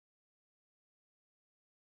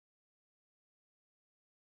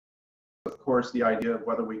course, the idea of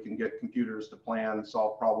whether we can get computers to plan,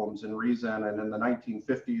 solve problems, and reason. And in the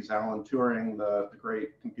 1950s, Alan Turing, the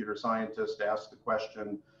great computer scientist, asked the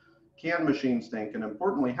question, can machines think? And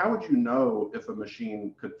importantly, how would you know if a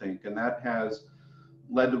machine could think? And that has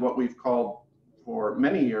led to what we've called for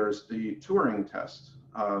many years the Turing test.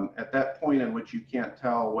 At that point in which you can't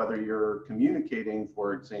tell whether you're communicating,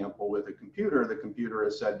 for example, with a computer, the computer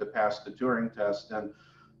is said to pass the Turing test. And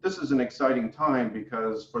this is an exciting time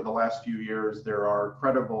because for the last few years, there are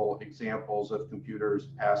credible examples of computers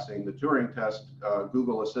passing the Turing test.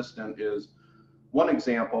 Google Assistant is one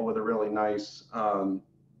example with a really nice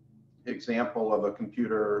example of a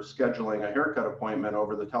computer scheduling a haircut appointment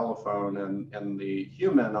over the telephone, and the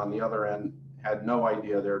human on the other end had no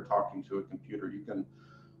idea they're talking to a computer. You can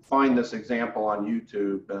find this example on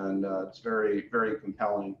YouTube, and it's very, very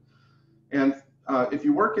compelling. And if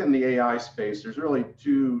you work in the AI space, there's really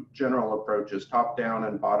two general approaches, top-down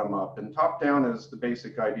and bottom-up. And top-down is the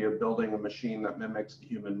basic idea of building a machine that mimics the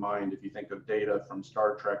human mind. If you think of Data from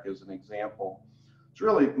Star Trek as an example, it's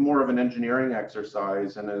really more of an engineering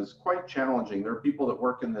exercise and is quite challenging. There are people that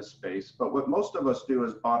work in this space, but what most of us do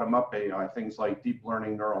is bottom-up AI. Things like deep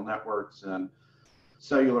learning neural networks and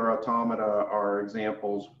cellular automata are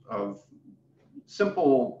examples of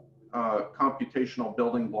simple computational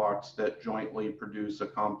building blocks that jointly produce a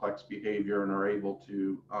complex behavior and are able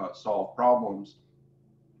to solve problems.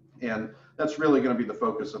 And that's really going to be the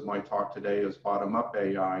focus of my talk today, is bottom-up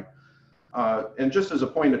AI. And just as a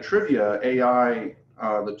point of trivia, AI,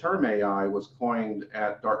 the term AI was coined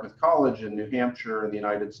at Dartmouth College in New Hampshire in the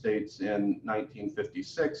United States in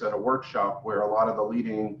 1956 at a workshop where a lot of the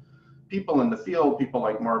leading people in the field, people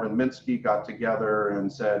like Marvin Minsky, got together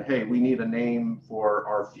and said, hey, we need a name for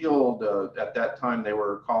our field. At that time, they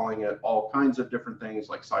were calling it all kinds of different things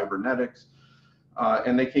like cybernetics.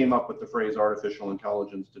 And they came up with the phrase artificial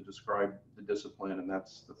intelligence to describe the discipline. And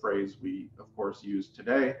that's the phrase we, of course, use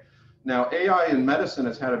today. Now, AI in medicine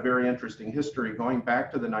has had a very interesting history going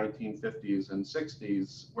back to the 1950s and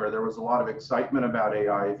 60s, where there was a lot of excitement about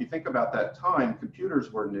AI. If you think about that time,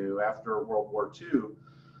 computers were new after World War II.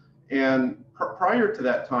 And prior to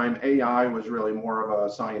that time, AI was really more of a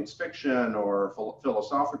science fiction or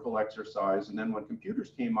philosophical exercise. And then when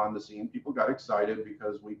computers came on the scene, people got excited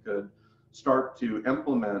because we could start to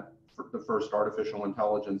implement the first artificial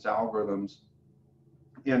intelligence algorithms.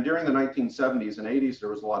 And during the 1970s and 80s, there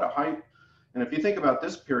was a lot of hype. And if you think about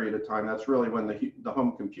this period of time, that's really when the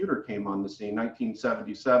home computer came on the scene.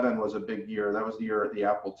 1977 was a big year. That was the year the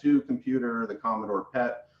Apple II computer, the Commodore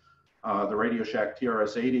PET, the Radio Shack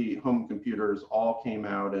TRS-80 home computers all came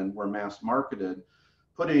out and were mass marketed,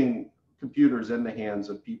 putting computers in the hands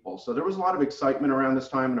of people. So there was a lot of excitement around this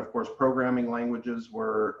time. And of course, programming languages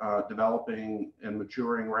were developing and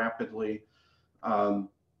maturing rapidly.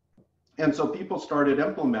 And so people started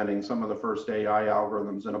implementing some of the first AI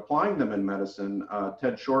algorithms and applying them in medicine.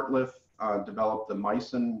 Ted Shortliff developed the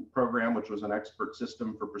MYCIN program, which was an expert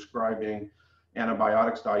system for prescribing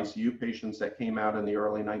antibiotics to ICU patients that came out in the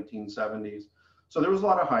early 1970s. So there was a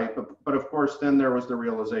lot of hype, but of course, then there was the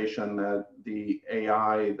realization that the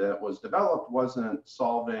AI that was developed wasn't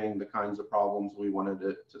solving the kinds of problems we wanted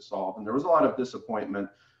it to solve. And there was a lot of disappointment.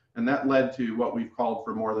 And that led to what we've called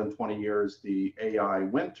for more than 20 years, the AI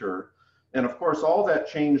winter. And of course, all that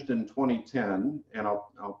changed in 2010, and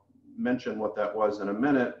I'll mention what that was in a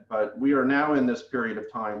minute, but we are now in this period of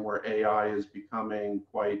time where AI is becoming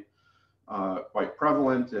quite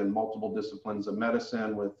prevalent in multiple disciplines of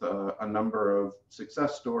medicine with a number of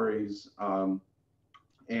success stories.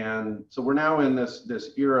 And so we're now in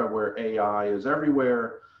this era where AI is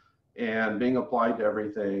everywhere and being applied to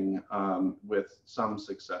everything with some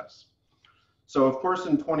success. So of course,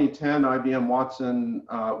 in 2010, IBM Watson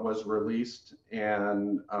was released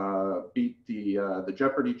and beat the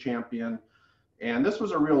Jeopardy champion. And this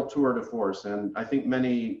was a real tour de force. And I think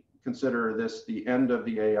many consider this the end of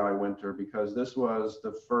the AI winter because this was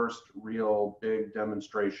the first real big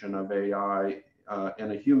demonstration of AI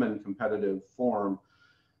in a human competitive form.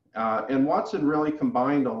 And Watson really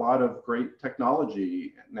combined a lot of great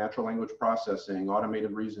technology, natural language processing,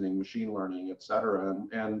 automated reasoning, machine learning, et cetera.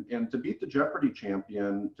 And to beat the Jeopardy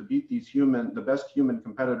champion, to beat the best human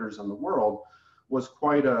competitors in the world was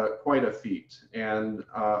quite a feat. And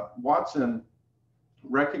Watson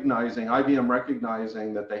IBM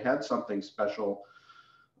recognizing that they had something special,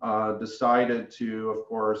 decided to, of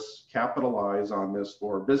course, capitalize on this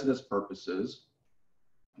for business purposes.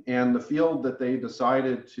 And the field that they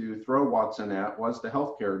decided to throw Watson at was the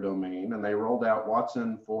healthcare domain, and they rolled out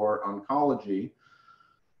Watson for oncology.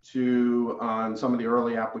 on some of the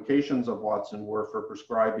early applications of Watson were for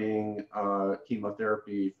prescribing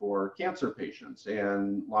chemotherapy for cancer patients.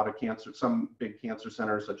 And a lot of some big cancer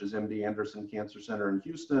centers such as MD Anderson Cancer Center in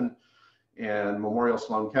Houston and Memorial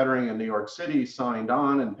Sloan Kettering in New York City signed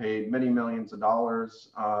on and paid many millions of dollars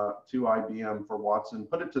to IBM for Watson,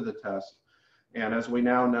 put it to the test. And as we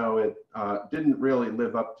now know, it didn't really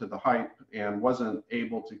live up to the hype and wasn't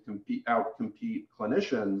able to outcompete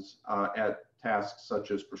clinicians at tasks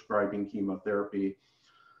such as prescribing chemotherapy.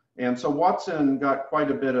 And so Watson got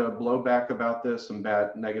quite a bit of blowback about this, some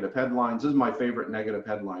bad negative headlines. This is my favorite negative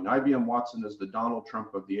headline. IBM Watson is the Donald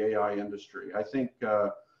Trump of the AI industry. I think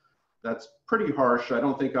that's pretty harsh. I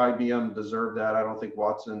don't think IBM deserved that. I don't think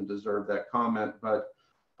Watson deserved that comment, but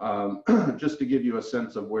just to give you a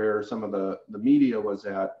sense of where some of the media was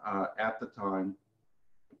at the time.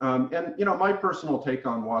 And you know, my personal take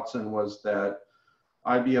on Watson was that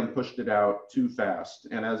IBM pushed it out too fast.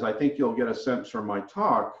 And as I think you'll get a sense from my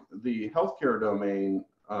talk, the healthcare domain,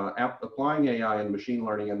 applying AI and machine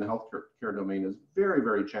learning in the healthcare domain is very,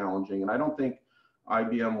 very challenging. And I don't think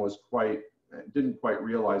IBM didn't quite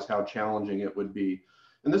realize how challenging it would be.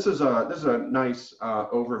 And this is a nice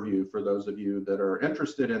overview for those of you that are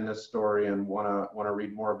interested in this story and want to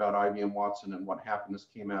read more about IBM Watson and what happened. This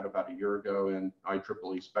came out about a year ago in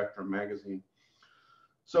IEEE Spectrum magazine.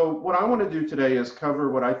 So what I want to do today is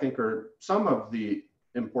cover what I think are some of the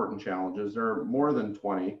important challenges. There are more than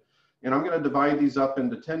 20. And I'm going to divide these up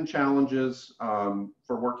into 10 challenges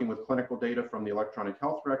for working with clinical data from the electronic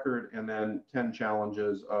health record, and then 10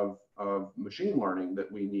 challenges of machine learning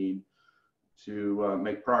that we need to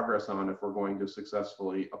make progress on if we're going to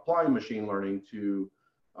successfully apply machine learning to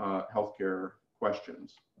healthcare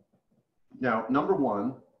questions. Now, number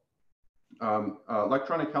one,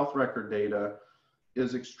 electronic health record data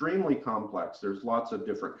is extremely complex. There's lots of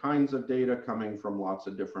different kinds of data coming from lots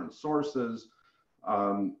of different sources.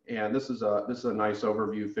 And this is a nice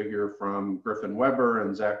overview figure from Griffin Weber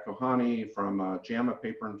and Zach Kohani from a JAMA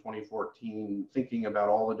paper in 2014, thinking about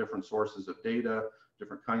all the different sources of data,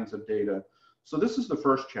 different kinds of data. So this is the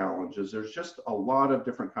first challenge, is there's just a lot of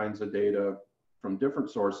different kinds of data from different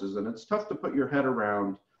sources, and it's tough to put your head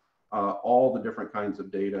around all the different kinds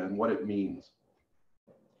of data and what it means.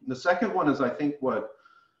 The second one is, I think, what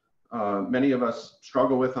many of us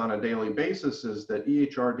struggle with on a daily basis, is that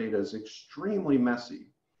EHR data is extremely messy.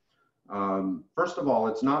 First of all,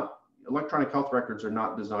 electronic health records are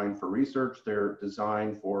not designed for research. They're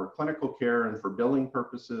designed for clinical care and for billing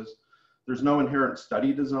purposes. There's no inherent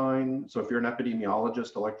study design. So if you're an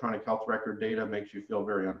epidemiologist, electronic health record data makes you feel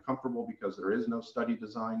very uncomfortable because there is no study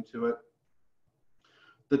design to it.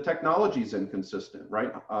 The technology is inconsistent,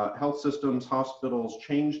 right? Health systems, hospitals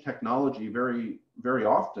change technology very, very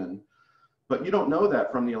often, but you don't know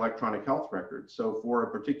that from the electronic health record. So for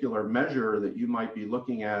a particular measure that you might be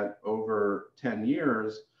looking at over 10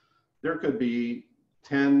 years, there could be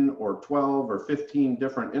 10 or 12 or 15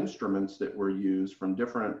 different instruments that were used from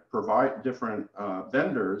different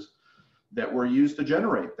vendors that were used to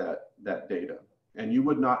generate that data. And you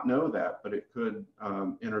would not know that, but it could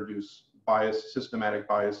introduce systematic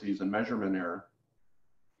biases and measurement error.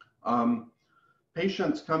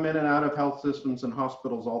 Patients come in and out of health systems and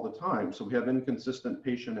hospitals all the time. So we have inconsistent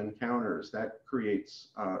patient encounters. That creates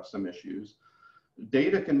some issues.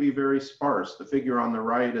 Data can be very sparse. The figure on the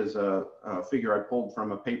right is a figure I pulled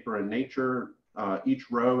from a paper in Nature.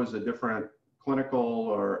 Each row is a different clinical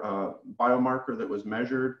or biomarker that was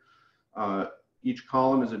measured. Each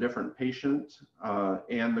column is a different patient,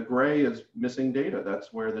 and the gray is missing data.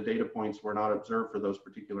 That's where the data points were not observed for those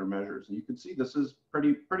particular measures. And you can see this is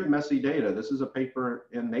pretty messy data. This is a paper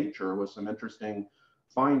in Nature with some interesting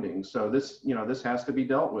findings. So this has to be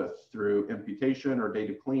dealt with through imputation or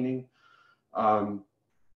data cleaning.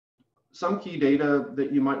 Some key data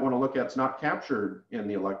that you might want to look at is not captured in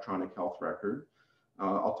the electronic health record.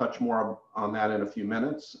 I'll touch more on that in a few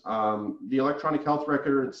minutes. The electronic health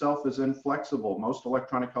record itself is inflexible. Most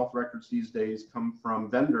electronic health records these days come from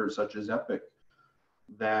vendors such as Epic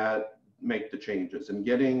that make the changes. And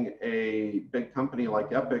getting a big company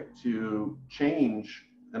like Epic to change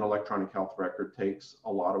an electronic health record takes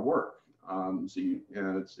a lot of work. And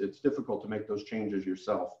it's difficult to make those changes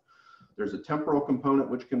yourself. There's a temporal component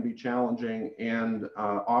which can be challenging, and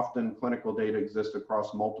often clinical data exists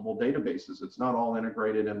across multiple databases. It's not all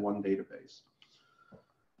integrated in one database.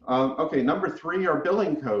 Okay, number 3 are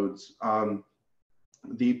billing codes.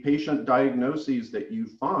 The patient diagnoses that you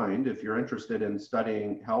find, if you're interested in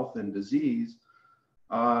studying health and disease,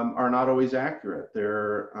 are not always accurate.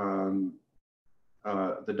 They're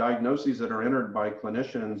the diagnoses that are entered by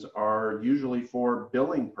clinicians are usually for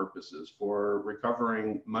billing purposes, for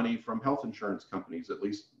recovering money from health insurance companies. At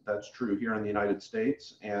least that's true here in the United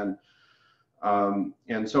States. And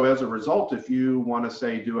so as a result, if you want to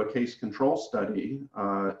say do a case control study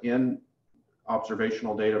in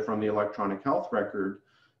observational data from the electronic health record,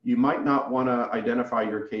 you might not want to identify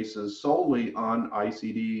your cases solely on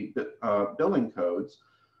ICD billing codes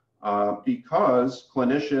because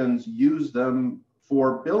clinicians use them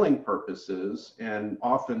for billing purposes and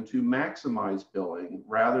often to maximize billing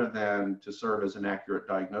rather than to serve as an accurate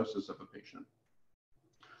diagnosis of a patient.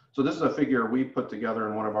 So this is a figure we put together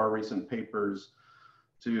in one of our recent papers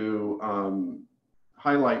to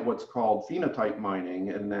highlight what's called phenotype mining,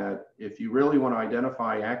 and that if you really want to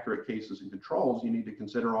identify accurate cases and controls, you need to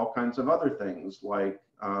consider all kinds of other things like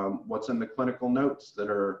what's in the clinical notes that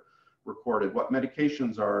are recorded, what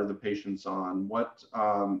medications are the patients on, what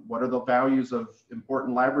are the values of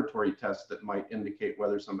important laboratory tests that might indicate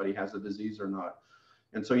whether somebody has a disease or not.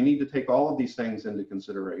 And so you need to take all of these things into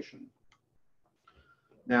consideration.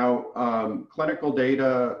 Now, clinical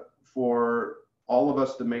data, for all of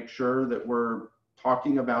us to make sure that we're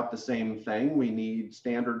talking about the same thing, we need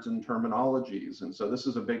standards and terminologies. And so this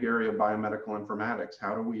is a big area of biomedical informatics.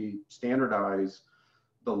 How do we standardize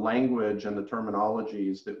the language and the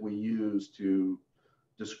terminologies that we use to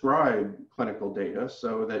describe clinical data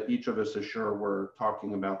so that each of us is sure we're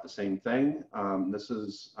talking about the same thing? This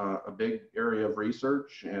is a big area of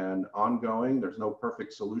research and ongoing. There's no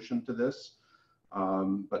perfect solution to this,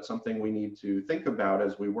 but something we need to think about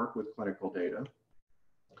as we work with clinical data.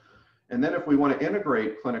 And then if we want to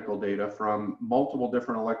integrate clinical data from multiple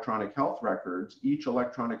different electronic health records, each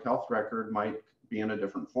electronic health record might be in a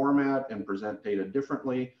different format and present data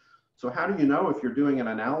differently. So how do you know if you're doing an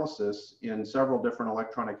analysis in several different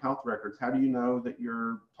electronic health records? How do you know that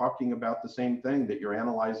you're talking about the same thing, that you're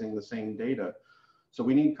analyzing the same data? So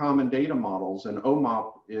we need common data models, and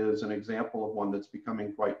OMOP is an example of one that's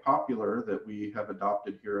becoming quite popular that we have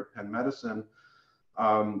adopted here at Penn Medicine,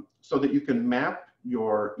 so that you can map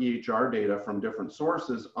your EHR data from different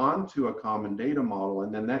sources onto a common data model,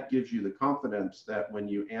 and then that gives you the confidence that when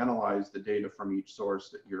you analyze the data from each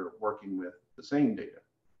source that you're working with the same data.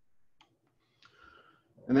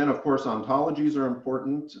 And then of course ontologies are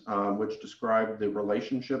important, which describe the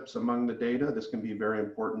relationships among the data. This can be very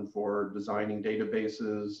important for designing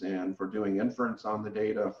databases and for doing inference on the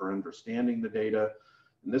data, for understanding the data.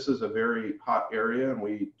 And this is a very hot area, and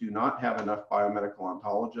we do not have enough biomedical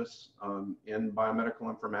ontologists in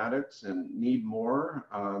biomedical informatics and need more.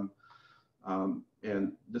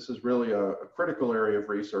 And this is really a critical area of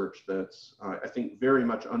research that's, I think, very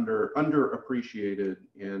much underappreciated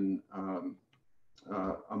in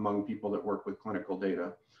among people that work with clinical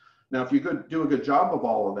data. Now, if you could do a good job of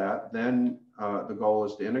all of that, then the goal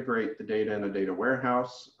is to integrate the data in a data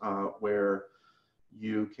warehouse where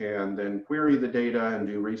you can then query the data and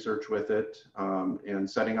do research with it. And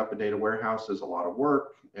setting up a data warehouse is a lot of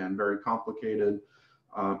work and very complicated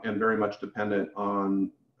and very much dependent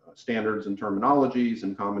on standards and terminologies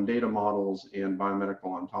and common data models and biomedical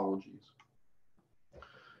ontologies.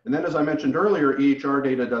 And then, as I mentioned earlier, EHR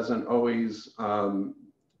data doesn't always,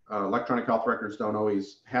 electronic health records don't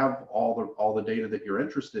always have all the data that you're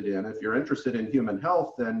interested in. If you're interested in human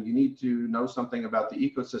health, then you need to know something about the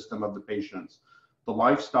ecosystem of the patients, the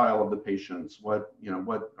lifestyle of the patients. What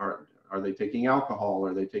are they taking alcohol?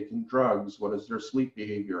 Are they taking drugs? What is their sleep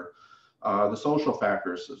behavior? The social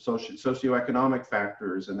factors, socioeconomic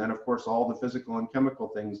factors, and then of course all the physical and chemical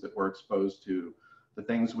things that we're exposed to, the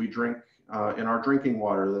things we drink in our drinking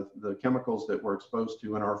water, the chemicals that we're exposed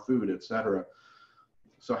to in our food, etc.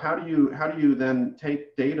 So how do you then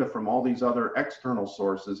take data from all these other external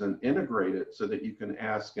sources and integrate it so that you can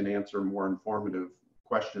ask and answer more informative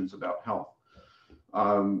questions about health?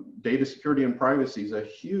 Data security and privacy is a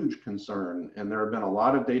huge concern, and there have been a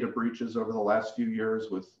lot of data breaches over the last few years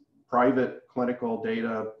with private clinical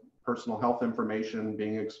data, personal health information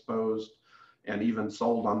being exposed and even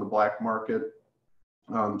sold on the black market.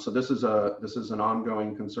 So this is an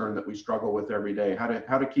ongoing concern that we struggle with every day, how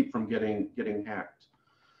to keep from getting hacked.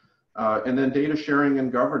 And then data sharing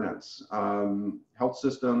and governance. Health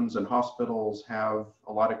systems and hospitals have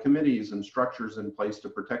a lot of committees and structures in place to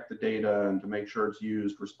protect the data and to make sure it's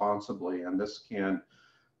used responsibly. And this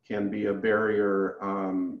can be a barrier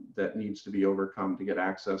that needs to be overcome to get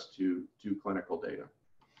access to clinical data.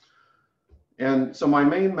 And so my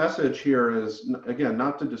main message here is, again,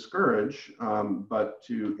 not to discourage, but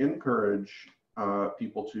to encourage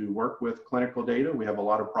people to work with clinical data. We have a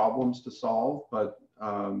lot of problems to solve, but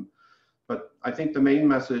But I think the main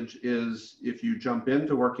message is if you jump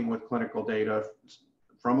into working with clinical data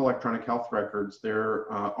from electronic health records, there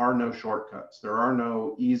are no shortcuts. There are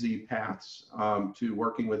no easy paths to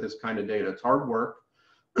working with this kind of data. It's hard work,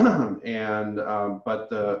 and but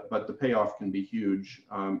the payoff can be huge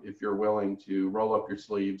if you're willing to roll up your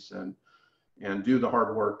sleeves and do the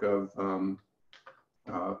hard work of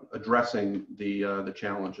addressing the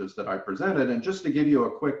challenges that I presented. And just to give you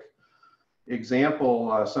a quick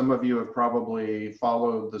example, some of you have probably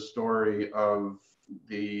followed the story of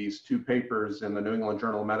these two papers in the New England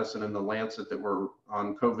Journal of Medicine and the Lancet that were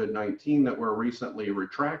on COVID-19 that were recently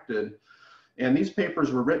retracted. And these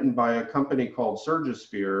papers were written by a company called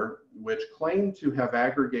Surgisphere, which claimed to have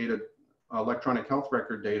aggregated electronic health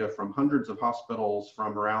record data from hundreds of hospitals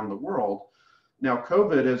from around the world. Now,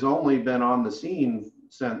 COVID has only been on the scene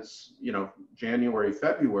since, January,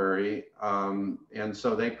 February. And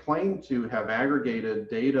so they claim to have aggregated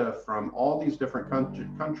data from all these different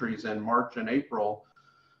countries in March and April,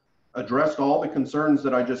 addressed all the concerns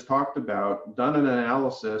that I just talked about, done an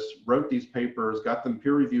analysis, wrote these papers, got them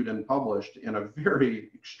peer reviewed and published in a very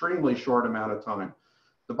extremely short amount of time.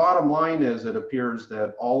 The bottom line is it appears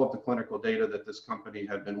that all of the clinical data that this company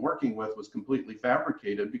had been working with was completely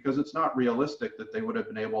fabricated, because it's not realistic that they would have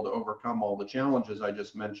been able to overcome all the challenges I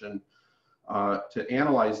just mentioned to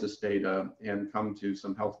analyze this data and come to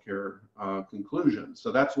some healthcare conclusions.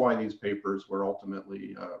 So that's why these papers were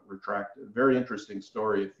ultimately retracted. Very interesting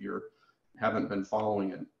story if you haven't been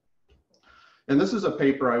following it. And this is a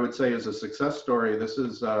paper I would say is a success story. This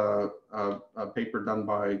is a paper done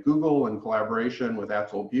by Google in collaboration with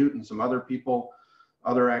Atul Butte and some other people,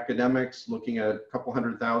 other academics, looking at a couple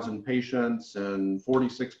 100,000 patients and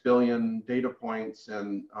 46 billion data points.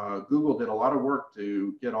 And Google did a lot of work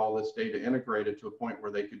to get all this data integrated to a point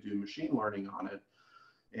where they could do machine learning on it.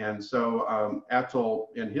 And so Atul,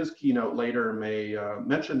 in his keynote later, may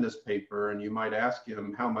mention this paper, and you might ask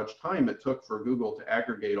him how much time it took for Google to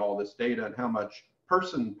aggregate all this data and how much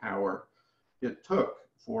person power it took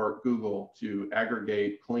for Google to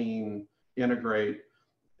aggregate, clean, integrate,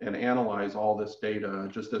 and analyze all this data,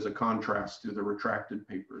 just as a contrast to the retracted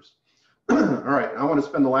papers. All right, I want to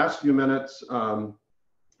spend the last few minutes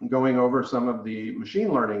going over some of the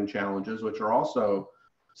machine learning challenges, which are also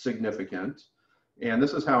significant. And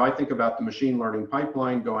this is how I think about the machine learning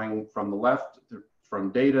pipeline, going from the left,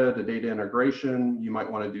 from data to data integration. You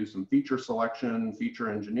might want to do some feature selection,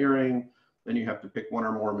 feature engineering. Then you have to pick one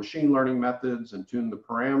or more machine learning methods and tune the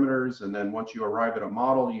parameters. And then once you arrive at a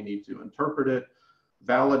model, you need to interpret it,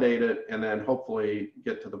 validate it, and then hopefully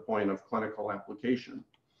get to the point of clinical application.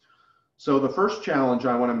 So the first challenge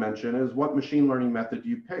I want to mention is what machine learning method do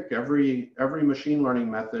you pick? Every machine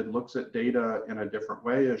learning method looks at data in a different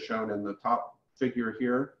way, as shown in the top figure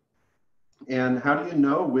here. And how do you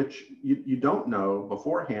know which, you don't know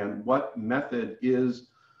beforehand what method is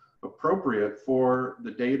appropriate for the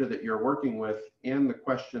data that you're working with and the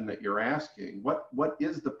question that you're asking. What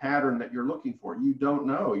is the pattern that you're looking for? You don't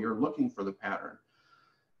know, you're looking for the pattern.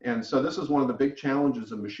 And so this is one of the big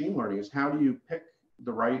challenges of machine learning, is how do you pick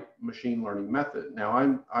the right machine learning method?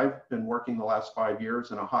 Now I've been working the last 5 years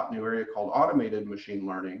in a hot new area called automated machine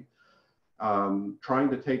learning, trying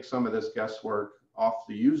to take some of this guesswork off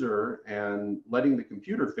the user and letting the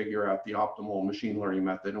computer figure out the optimal machine learning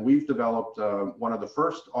method. And we've developed one of the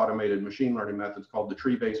first automated machine learning methods called the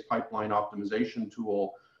tree-based pipeline optimization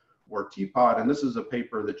tool, or TPOT. And this is a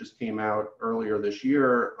paper that just came out earlier this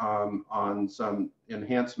year on some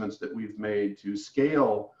enhancements that we've made to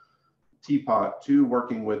scale TPOT to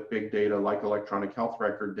working with big data like electronic health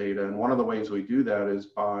record data. And one of the ways we do that is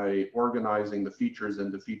by organizing the features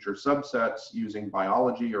into feature subsets, using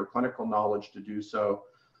biology or clinical knowledge to do so,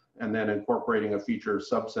 and then incorporating a feature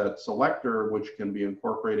subset selector, which can be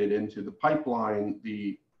incorporated into the pipeline,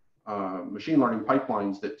 the machine learning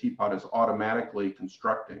pipelines that TPOT is automatically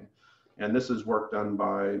constructing. And this is work done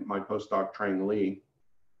by my postdoc, Trang Lee.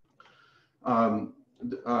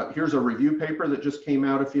 Here's a review paper that just came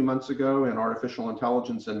out a few months ago in Artificial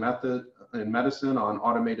Intelligence and Medicine on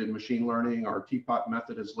automated machine learning. Our TPOT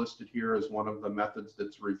method is listed here as one of the methods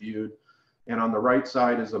that's reviewed. And on the right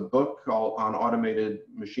side is a book called On Automated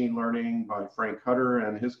Machine Learning by Frank Hutter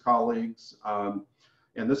and his colleagues.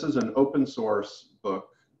 And this is an open source book,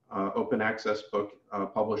 open access book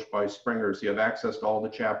published by Springer. So you have access to all the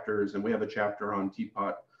chapters, and we have a chapter on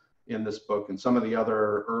TPOT in this book, and some of the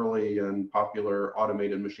other early and popular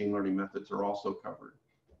automated machine learning methods are also covered.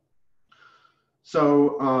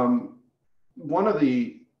 So one of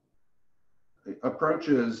the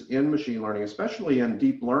approaches in machine learning, especially in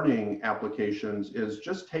deep learning applications, is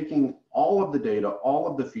just taking all of the data, all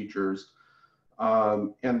of the features,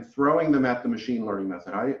 and throwing them at the machine learning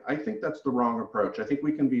method. I think that's the wrong approach. I think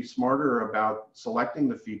we can be smarter about selecting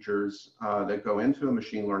the features that go into a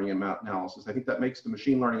machine learning analysis. I think that makes the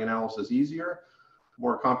machine learning analysis easier,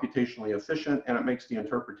 more computationally efficient, and it makes the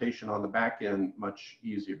interpretation on the back end much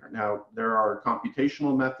easier. Now, there are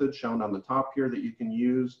computational methods shown on the top here that you can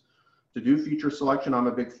use to do feature selection. I'm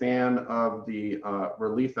a big fan of the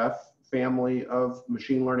ReliefF family of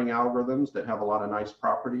machine learning algorithms that have a lot of nice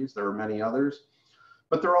properties. There are many others,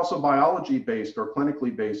 but there are also biology-based or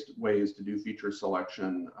clinically based ways to do feature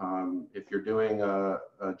selection. If you're doing a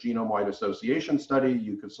genome-wide association study,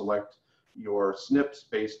 you could select your SNPs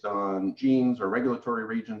based on genes or regulatory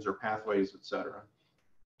regions or pathways, et cetera.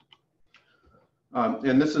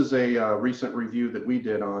 And this is a recent review that we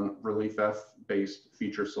did on ReliefF-based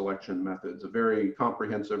feature selection methods, a very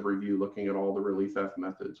comprehensive review looking at all the ReliefF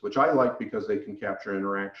methods, which I like because they can capture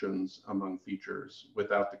interactions among features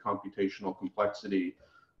without the computational complexity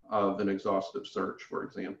of an exhaustive search, for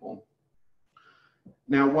example.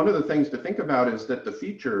 Now, one of the things to think about is that the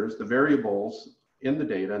features, the variables in the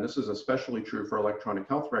data, and this is especially true for electronic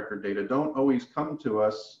health record data, don't always come to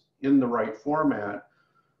us in the right format,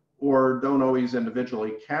 or don't always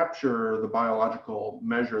individually capture the biological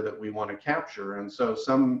measure that we want to capture. And so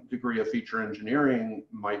some degree of feature engineering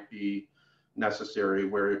might be necessary,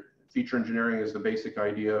 where feature engineering is the basic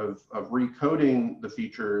idea of recoding the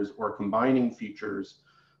features or combining features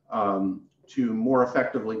to more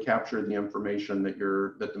effectively capture the information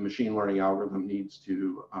that the machine learning algorithm needs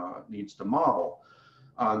to model.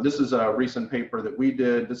 This is a recent paper that we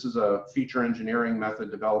did. This is a feature engineering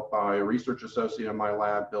method developed by a research associate in my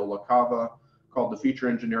lab, Bill LaCava, called the Feature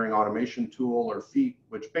Engineering Automation Tool, or FEAT,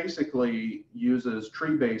 which basically uses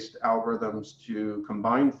tree-based algorithms to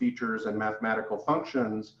combine features and mathematical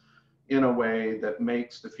functions in a way that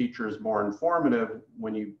makes the features more informative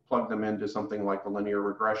when you plug them into something like a linear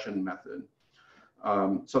regression method.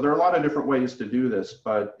 So there are a lot of different ways to do this,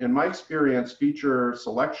 but in my experience, feature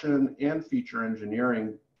selection and feature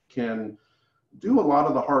engineering can do a lot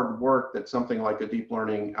of the hard work that something like a deep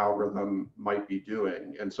learning algorithm might be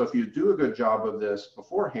doing. And so if you do a good job of this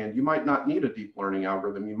beforehand, you might not need a deep learning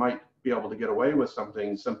algorithm. You might be able to get away with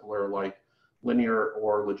something simpler like linear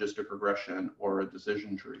or logistic regression or a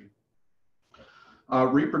decision tree.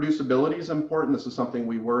 Reproducibility is important. This is something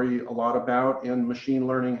we worry a lot about in machine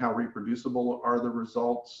learning. How reproducible are the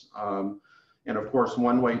results? And of course,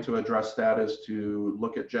 one way to address that is to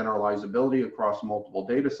look at generalizability across multiple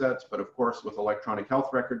data sets. But of course, with electronic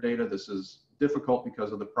health record data, this is difficult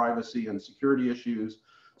because of the privacy and security issues.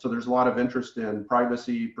 So there's a lot of interest in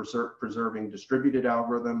privacy preserving distributed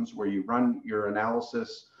algorithms where you run your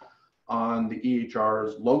analysis on the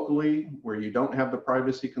EHRs locally, where you don't have the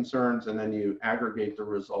privacy concerns, and then you aggregate the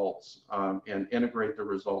results and integrate the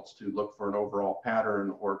results to look for an overall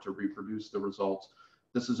pattern or to reproduce the results.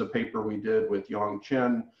 This is a paper we did with Yang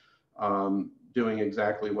Chen, doing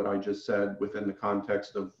exactly what I just said within the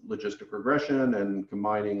context of logistic regression and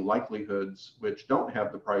combining likelihoods, which don't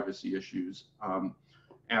have the privacy issues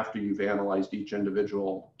after you've analyzed each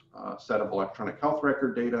individual set of electronic health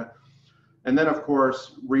record data. And then, of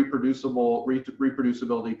course,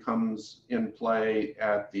 reproducibility comes in play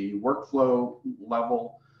at the workflow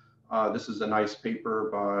level. This is a nice paper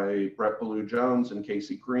by Brett Ballou-Jones and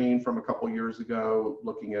Casey Green from a couple years ago,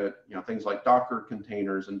 looking at things like Docker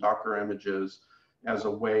containers and Docker images as a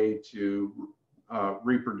way to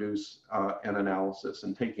reproduce an analysis,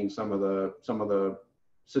 and taking some of the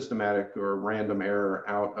systematic or random error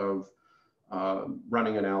out of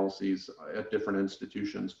running analyses at different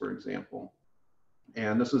institutions, for example.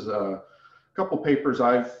 And this is a couple papers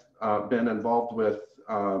I've been involved with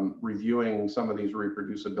reviewing some of these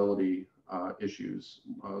reproducibility issues.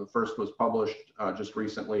 The first was published just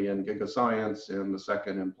recently in GigaScience, and the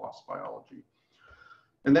second in PLOS Biology.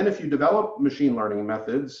 And then if you develop machine learning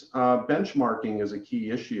methods, benchmarking is a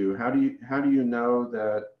key issue. How do you know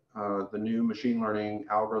that the new machine learning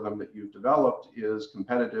algorithm that you've developed is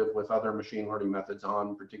competitive with other machine learning methods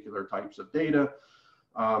on particular types of data?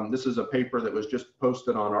 This is a paper that was just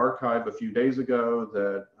posted on arXiv a few days ago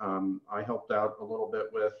that I helped out a little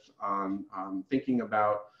bit with on thinking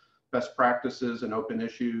about best practices and open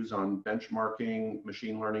issues on benchmarking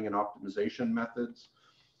machine learning and optimization methods.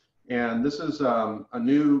 And this is a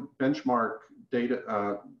new benchmark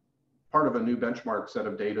data, part of a new benchmark set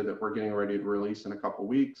of data that we're getting ready to release in a couple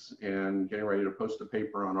weeks, and getting ready to post a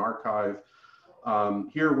paper on arXiv.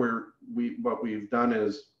 Here what we've done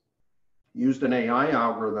is used an AI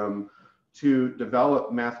algorithm to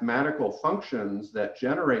develop mathematical functions that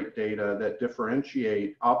generate data that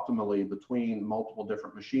differentiate optimally between multiple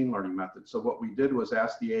different machine learning methods. So what we did was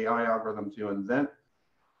ask the AI algorithm to invent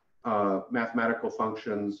mathematical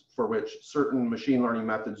functions for which certain machine learning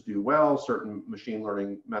methods do well, certain machine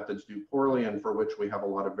learning methods do poorly, and for which we have a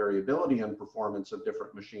lot of variability in performance of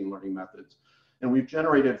different machine learning methods. And we've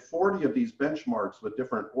generated 40 of these benchmarks with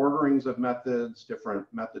different orderings of methods, different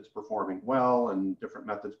methods performing well and different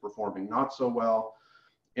methods performing not so well.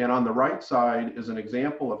 And on the right side is an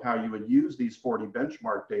example of how you would use these 40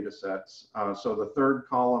 benchmark data sets. So the third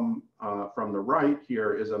column from the right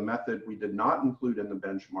here is a method we did not include in the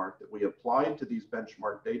benchmark that we applied to these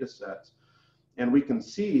benchmark data sets. And we can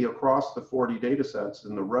see across the 40 data sets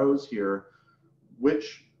in the rows here,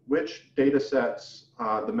 which data sets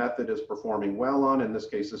the method is performing well on. In this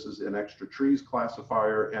case, this is an extra trees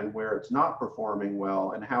classifier, and where it's not performing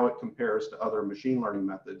well and how it compares to other machine learning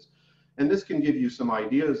methods. And this can give you some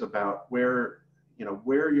ideas about where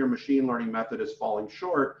your machine learning method is falling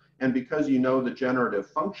short. And because you know the generative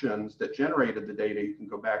functions that generated the data, you can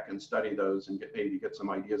go back and study those and maybe get some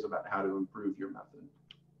ideas about how to improve your method.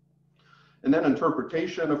 And then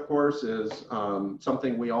interpretation, of course, is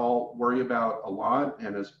something we all worry about a lot,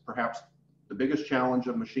 and is perhaps the biggest challenge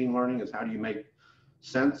of machine learning is how do you make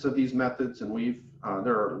sense of these methods. And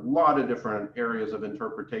there are a lot of different areas of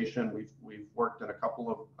interpretation. We've worked in a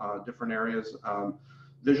couple of different areas.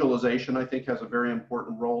 Visualization, I think, has a very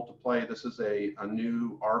important role to play. This is a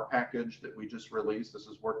new R package that we just released. This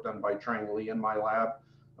is work done by Trang Lee in my lab,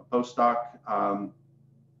 a postdoc.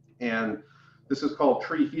 And this is called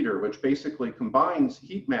Tree Heater, which basically combines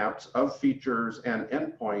heat maps of features and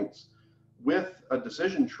endpoints with a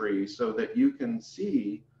decision tree so that you can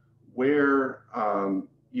see where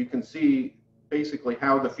you can see basically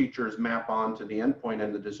how the features map onto the endpoint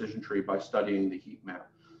in the decision tree by studying the heat map.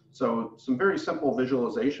 So some very simple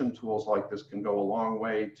visualization tools like this can go a long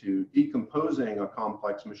way to decomposing a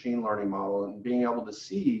complex machine learning model and being able to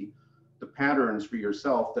see the patterns for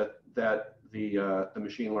yourself that the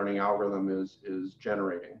machine learning algorithm is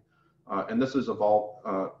generating. And this is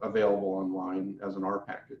available online as an R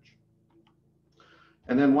package.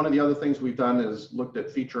 And then one of the other things we've done is looked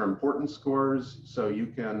at feature importance scores. So you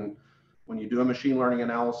can, when you do a machine learning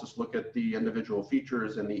analysis, look at the individual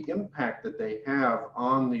features and the impact that they have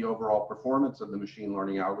on the overall performance of the machine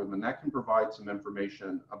learning algorithm. And that can provide some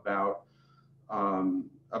information about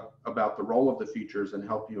the role of the features and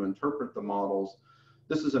help you interpret the models.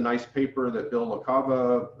 This is a nice paper that Bill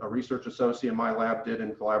LaCava, a research associate in my lab, did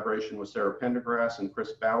in collaboration with Sarah Pendergrass and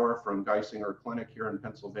Chris Bauer from Geisinger Clinic here in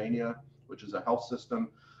Pennsylvania, which is a health system.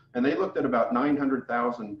 And they looked at about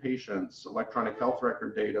 900,000 patients' electronic health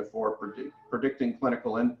record data for predicting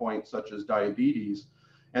clinical endpoints such as diabetes,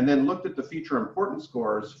 and then looked at the feature importance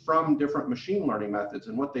scores from different machine learning methods.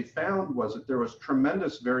 And what they found was that there was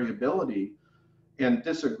tremendous variability and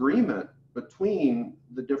disagreement between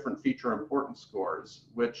the different feature importance scores,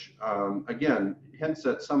 which again hints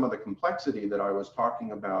at some of the complexity that I was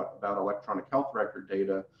talking about electronic health record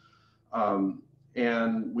data.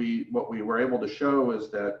 And what we were able to show is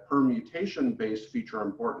that permutation-based feature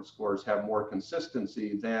importance scores have more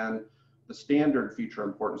consistency than the standard feature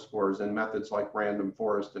importance scores in methods like random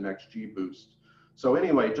forest and XGBoost. So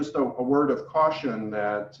anyway, just a word of caution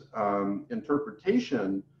that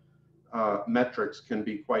interpretation metrics can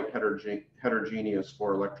be quite heterogeneous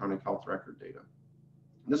for electronic health record data.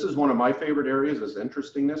 This is one of my favorite areas, is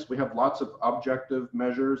interestingness. We have lots of objective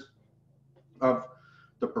measures of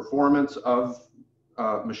the performance of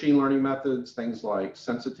machine learning methods, things like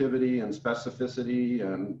sensitivity and specificity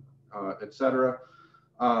and et cetera.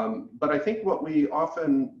 But I think what we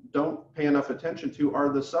often don't pay enough attention to are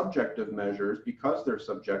the subjective measures because they're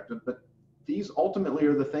subjective, but these ultimately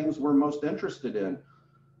are the things we're most interested in.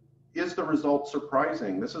 Is the result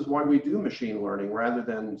surprising? This is why we do machine learning rather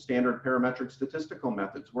than standard parametric statistical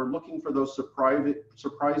methods. We're looking for those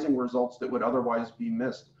surprising results that would otherwise be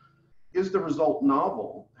missed. Is the result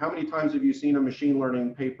novel? How many times have you seen a machine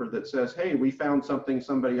learning paper that says, hey, we found something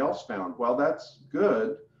somebody else found? Well, that's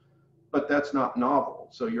good, but that's not novel.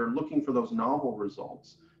 So you're looking for those novel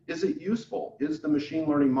results. Is it useful? Is the machine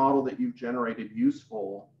learning model that you've generated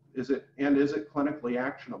useful? Is it clinically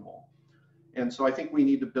actionable? And so I think we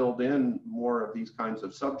need to build in more of these kinds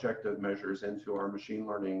of subjective measures into our machine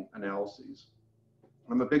learning analyses.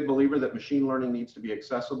 I'm a big believer that machine learning needs to be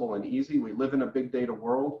accessible and easy. We live in a big data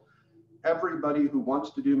world. Everybody who wants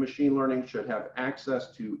to do machine learning should have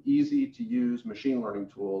access to easy to use machine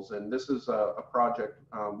learning tools. And this is a project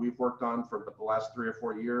we've worked on for the last 3 or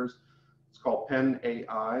 4 years. It's called Pen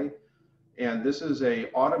AI. And this is a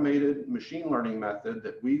automated machine learning method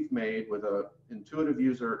that we've made with a intuitive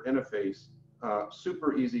user interface,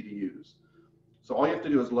 super easy to use. So all you have to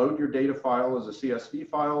do is load your data file as a CSV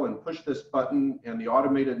file and push this button, and the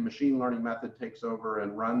automated machine learning method takes over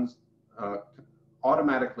and runs,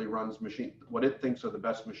 automatically runs what it thinks are the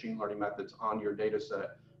best machine learning methods on your data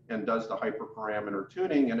set and does the hyperparameter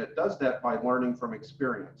tuning. And it does that by learning from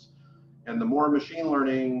experience. And the more machine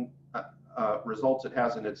learning results it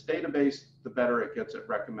has in its database, the better it gets at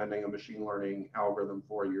recommending a machine learning algorithm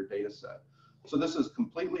for your data set. So this is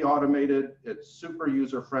completely automated. It's super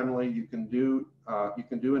user friendly. You can do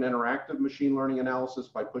an interactive machine learning analysis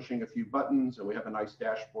by pushing a few buttons, and we have a nice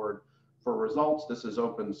dashboard for results. This is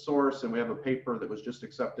open source, and we have a paper that was just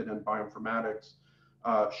accepted in bioinformatics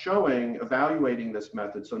evaluating this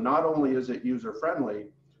method. So not only is it user friendly,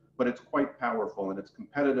 but it's quite powerful, and it's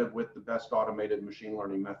competitive with the best automated machine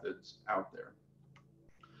learning methods out there.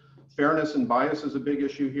 Fairness and bias is a big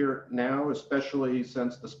issue here now, especially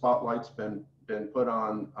since the spotlight's been put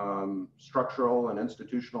on structural and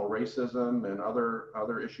institutional racism and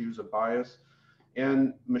other issues of bias.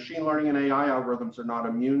 And machine learning and AI algorithms are not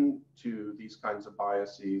immune to these kinds of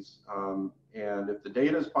biases. And if the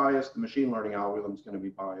data is biased, the machine learning algorithm is going to be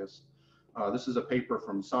biased. This is a paper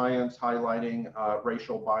from Science highlighting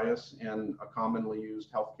racial bias in a commonly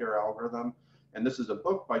used healthcare algorithm. And this is a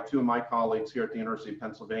book by two of my colleagues here at the University of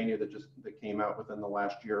Pennsylvania that came out within the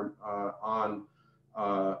last year on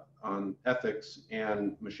ethics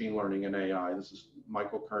and machine learning and AI. This is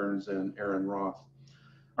Michael Kearns and Aaron Roth.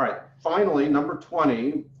 All right, finally, number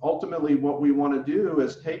 20, ultimately what we want to do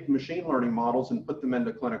is take machine learning models and put them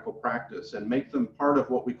into clinical practice and make them part of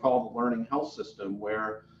what we call the learning health system,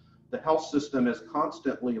 where the health system is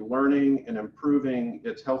constantly learning and improving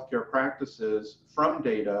its healthcare practices from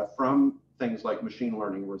data, from things like machine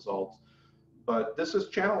learning results. But this is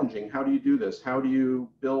challenging. How do you do this? How do you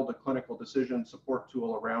build a clinical decision support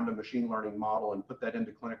tool around a machine learning model and put that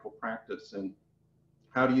into clinical practice? And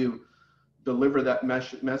how do you deliver that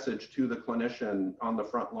message to the clinician on the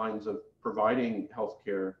front lines of providing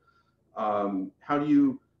healthcare? How do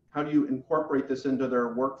you incorporate this into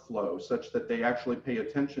their workflow such that they actually pay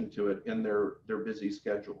attention to it in their busy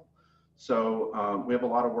schedule? So we have a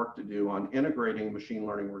lot of work to do on integrating machine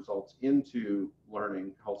learning results into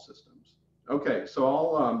learning health systems. Okay, so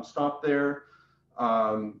I'll stop there.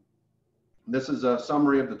 This is a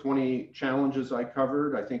summary of the 20 challenges I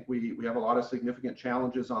covered. I think we have a lot of significant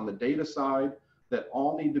challenges on the data side that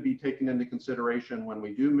all need to be taken into consideration when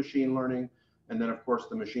we do machine learning. And then of course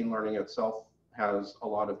the machine learning itself has a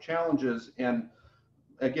lot of challenges. And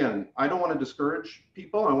again, I don't want to discourage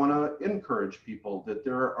people. I want to encourage people that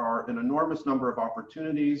there are an enormous number of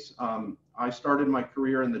opportunities. I started my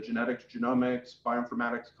career in the genetics, genomics,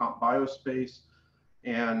 bioinformatics, comp bio space,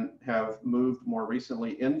 and have moved more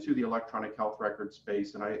recently into the electronic health record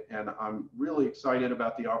space. And I'm really excited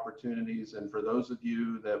about the opportunities. And for those of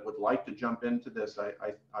you that would like to jump into this,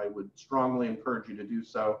 I would strongly encourage you to do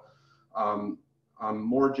so.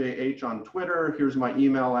 I'm MoreJH on Twitter. Here's my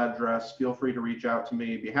email address. Feel free to reach out to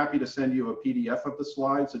me. Be happy to send you a PDF of the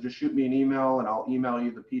slides. So just shoot me an email and I'll email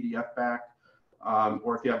you the PDF back.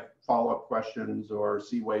 Or if you have follow-up questions or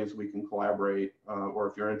see ways we can collaborate, or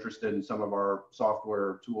if you're interested in some of our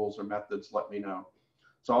software tools or methods, let me know.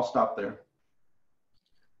 So I'll stop there.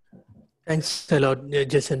 Thanks a lot,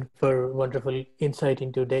 Jason, for wonderful insight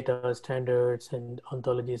into data standards and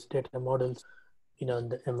ontologies, data models,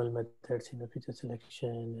 the ML methods, feature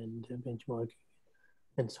selection and benchmarking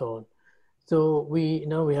and so on. So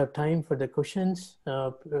now we have time for the questions.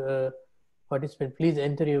 Participant, please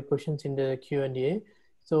enter your questions in the Q&A.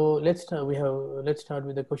 So let's start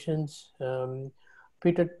with the questions.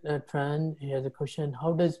 Peter Tran has a question.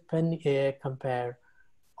 How does Pen AI compare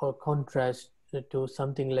or contrast to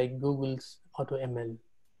something like Google's AutoML?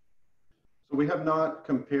 So we have not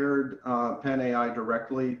compared Pen AI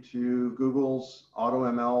directly to Google's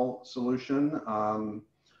AutoML solution.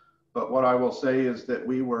 But what I will say is that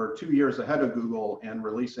we were 2 years ahead of Google in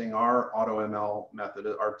releasing our AutoML method.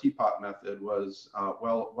 Our teapot method was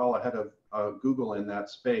well ahead of Google in that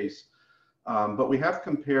space. But we have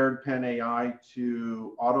compared Pen AI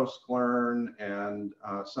to AutoSclearn and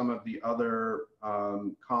some of the other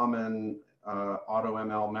common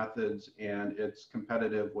AutoML methods, and it's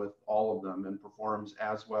competitive with all of them and performs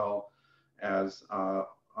as well as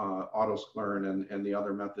AutoSclearn and the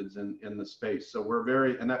other methods in the space. So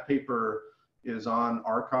and that paper is on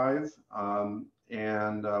archive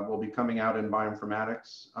and will be coming out in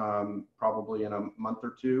bioinformatics probably in a month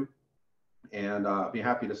or two. And I'd be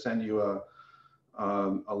happy to send you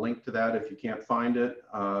a link to that if you can't find it,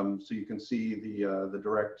 so you can see the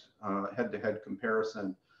direct head-to-head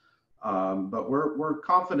comparison. But we're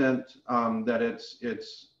confident that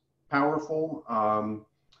it's powerful.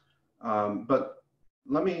 But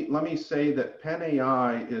let me say that Pen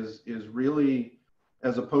AI is really,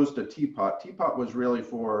 as opposed to Teapot. Teapot was really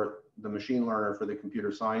for the machine learner, for the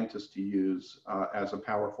computer scientist to use as a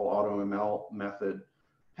powerful AutoML method.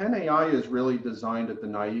 Pen AI is really designed at the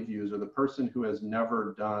naive user, the person who has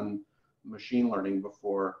never done machine learning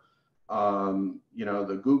before. You know,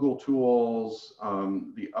 the Google tools,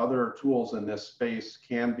 the other tools in this space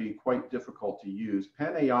can be quite difficult to use.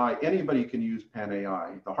 Pen AI, anybody can use Pen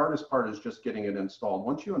AI. The hardest part is just getting it installed.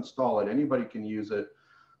 Once you install it, anybody can use it.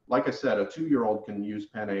 Like I said, a 2-year-old can use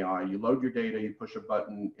Pen AI. You load your data, you push a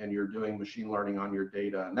button, and you're doing machine learning on your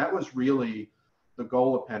data. And that was really the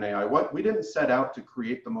goal of Pen AI. We didn't set out to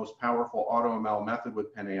create the most powerful AutoML method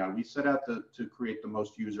with Pen AI. We set out to create the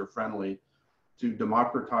most user-friendly, to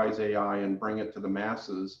democratize AI and bring it to the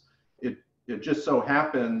masses. It just so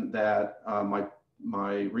happened that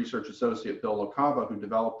my research associate, Bill LaCava, who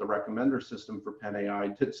developed the recommender system for Pen AI,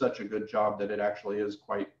 did such a good job that it actually is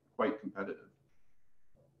quite competitive.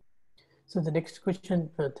 So the next question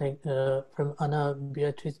from Anna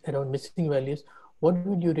Beatrice around missing values. What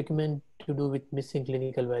would you recommend to do with missing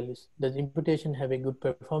clinical values? Does imputation have a good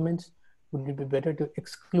performance? Would it be better to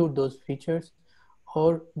exclude those features?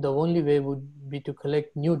 Or the only way would be to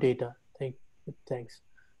collect new data? Thanks.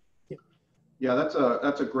 Yeah, that's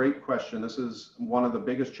a great question. This is one of the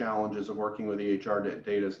biggest challenges of working with EHR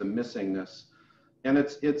data, is the missingness. And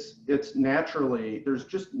it's naturally, there's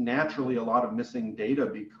just naturally a lot of missing data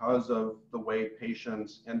because of the way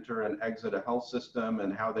patients enter and exit a health system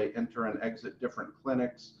and how they enter and exit different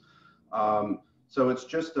clinics. So it's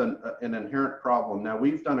just an inherent problem. Now,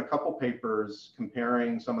 we've done a couple papers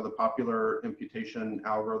comparing some of the popular imputation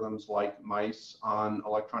algorithms like MICE on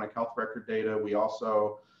electronic health record data. We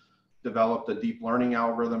also developed a deep learning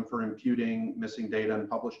algorithm for imputing missing data and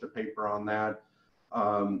published a paper on that.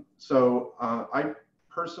 I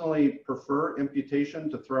personally prefer imputation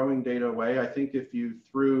to throwing data away. I think if you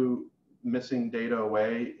threw missing data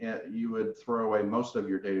away, you would throw away most of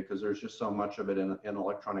your data because there's just so much of it in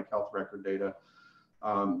electronic health record data.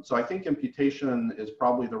 So I think imputation is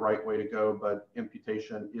probably the right way to go, but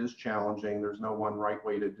imputation is challenging. There's no one right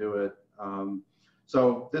way to do it.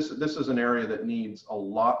 So this is an area that needs a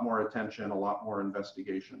lot more attention, a lot more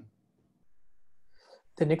investigation.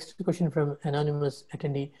 The next question from anonymous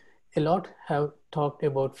attendee. A lot have talked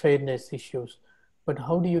about fairness issues, but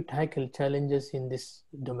how do you tackle challenges in this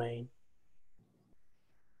domain?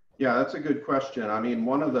 Yeah, that's a good question. I mean,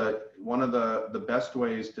 one of the best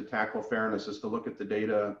ways to tackle fairness is to look at the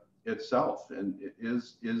data itself, and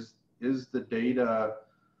is the data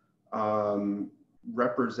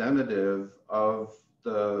representative of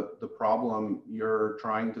the problem you're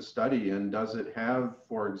trying to study, and does it have,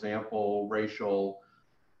 for example, racial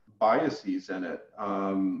biases in it?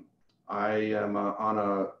 I am on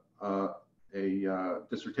a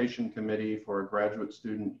dissertation committee for a graduate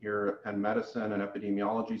student here at Penn Medicine, an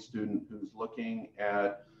epidemiology student who's looking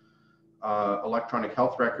at electronic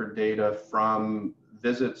health record data from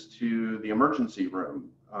visits to the emergency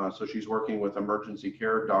room. So she's working with emergency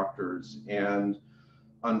care doctors, and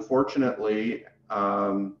unfortunately,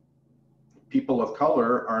 people of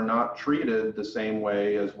color are not treated the same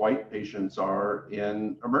way as white patients are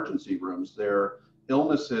in emergency rooms. Their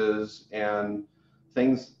illnesses and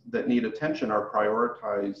things that need attention are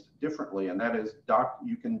prioritized differently, and that is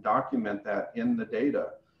you can document that in the data.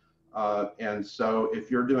 And so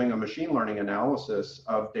if you're doing a machine learning analysis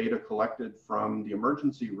of data collected from the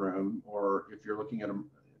emergency room, or if you're looking at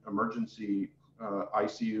emergency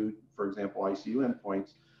ICU, for example, ICU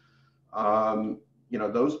endpoints, you know,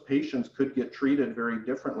 those patients could get treated very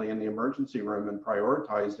differently in the emergency room and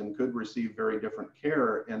prioritized, and could receive very different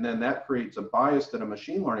care. And then that creates a bias that a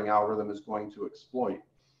machine learning algorithm is going to exploit.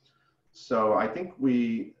 So I think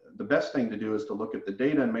the best thing to do is to look at the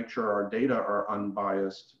data and make sure our data are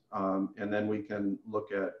unbiased. And then we can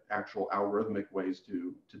look at actual algorithmic ways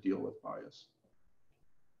to deal with bias.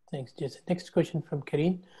 Thanks, Jason. Next question from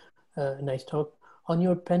Karine. Nice talk. On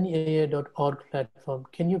your penai.org platform,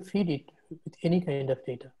 can you feed it with any kind of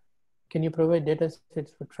data? Can you provide data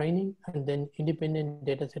sets for training and then independent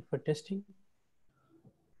data set for testing?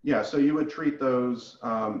 Yeah, so you would treat those.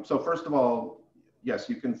 So first of all, yes,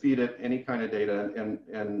 you can feed it any kind of data,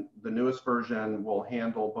 and the newest version will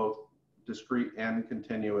handle both discrete and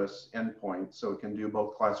continuous endpoints. So it can do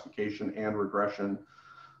both classification and regression.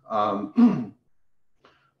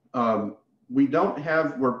 We don't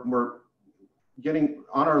have, getting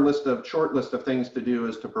on our short list of things to do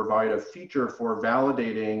is to provide a feature for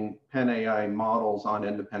validating Pen AI models on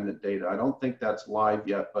independent data. I don't think that's live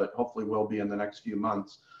yet, but hopefully will be in the next few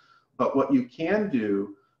months. But what you can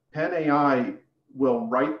do, Pen AI will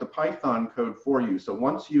write the Python code for you. So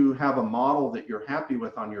once you have a model that you're happy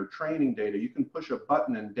with on your training data, you can push a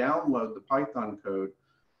button and download the Python code,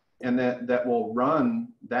 and that will run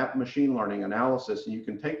that machine learning analysis. And you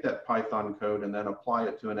can take that Python code and then apply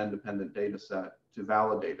it to an independent data set to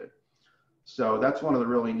validate it. So that's one of the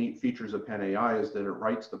really neat features of Pen AI, is that it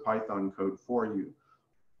writes the Python code for you.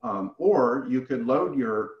 Or you could load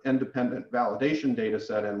your independent validation data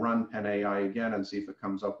set and run Pen AI again and see if it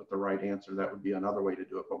comes up with the right answer. That would be another way to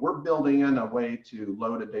do it. But we're building in a way to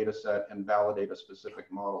load a data set and validate a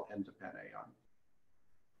specific model into Pen AI.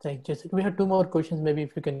 Thanks, Jason. We have two more questions. Maybe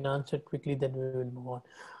if you can answer quickly, then we will move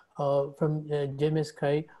on. From James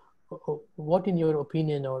Kai, what in your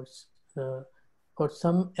opinion are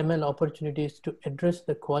some ML opportunities to address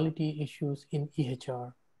the quality issues in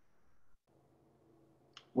EHR?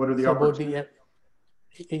 What are the opportunities?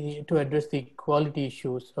 To address the quality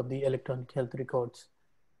issues of the electronic health records?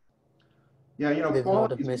 Yeah, you know,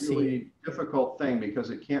 quality is a really difficult thing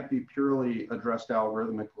because it can't be purely addressed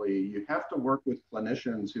algorithmically. You have to work with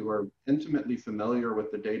clinicians who are intimately familiar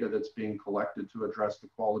with the data that's being collected to address the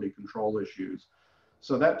quality control issues.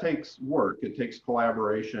 So that takes work, it takes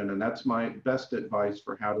collaboration, and that's my best advice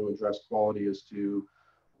for how to address quality, is to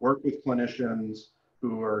work with clinicians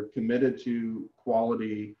who are committed to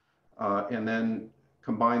quality, and then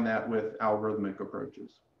combine that with algorithmic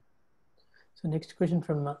approaches. So next question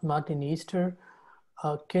from Martin Easter.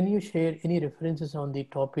 Can you share any references on the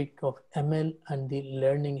topic of ML and the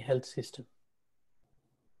learning health system?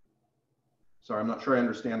 Sorry, I'm not sure I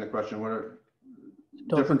understand the question. What are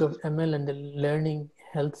topic of ML and the learning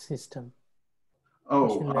health system?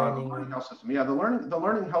 Oh, the learning health system. Yeah, the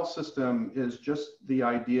learning health system is just the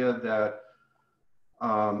idea that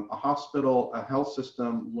a health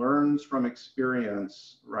system learns from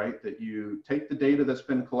experience, right? That you take the data that's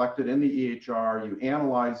been collected in the EHR, you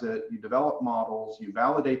analyze it, you develop models, you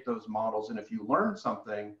validate those models, and if you learn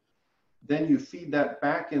something, then you feed that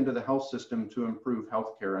back into the health system to improve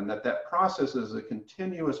healthcare, and that process is a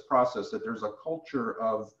continuous process, that there's a culture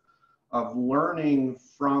of learning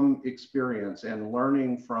from experience and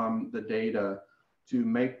learning from the data to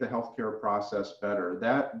make the healthcare process better.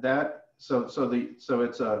 So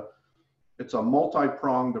it's a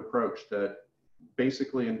multi-pronged approach that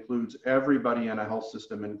basically includes everybody in a health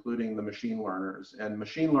system, including the machine learners, and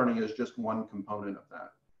machine learning is just one component of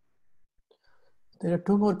that. There are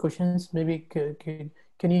two more questions. Maybe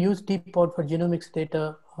can you use TPOD for genomics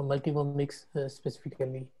data or multiomics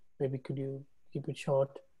specifically? Maybe could you keep it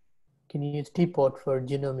short? Can you use TPOD for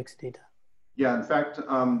genomics data? Yeah, in fact,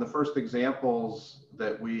 the first examples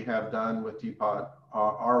that we have done with TPOD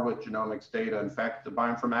are with genomics data. In fact, the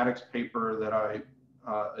bioinformatics paper that I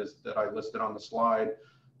listed on the slide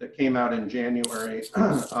that came out in January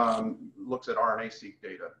looks at RNA-seq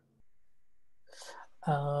data.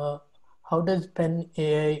 How does Pen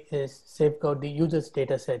AI safeguard the user's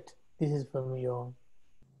data set? This is from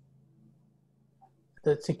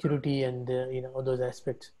the security and all those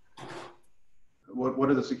aspects. What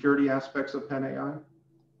are the security aspects of Pen AI?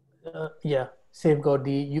 Yeah, safeguard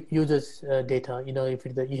the user's data, if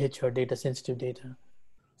it's the EHR data, sensitive data.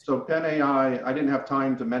 So Pen AI, I didn't have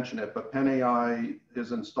time to mention it, but Pen AI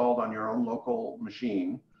is installed on your own local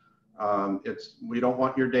machine. We don't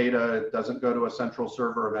want your data. It doesn't go to a central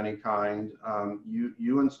server of any kind.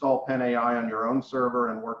 You install Pen AI on your own server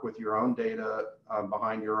and work with your own data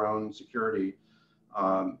behind your own security.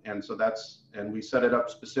 And we set it up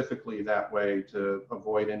specifically that way to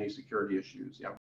avoid any security issues. Yeah.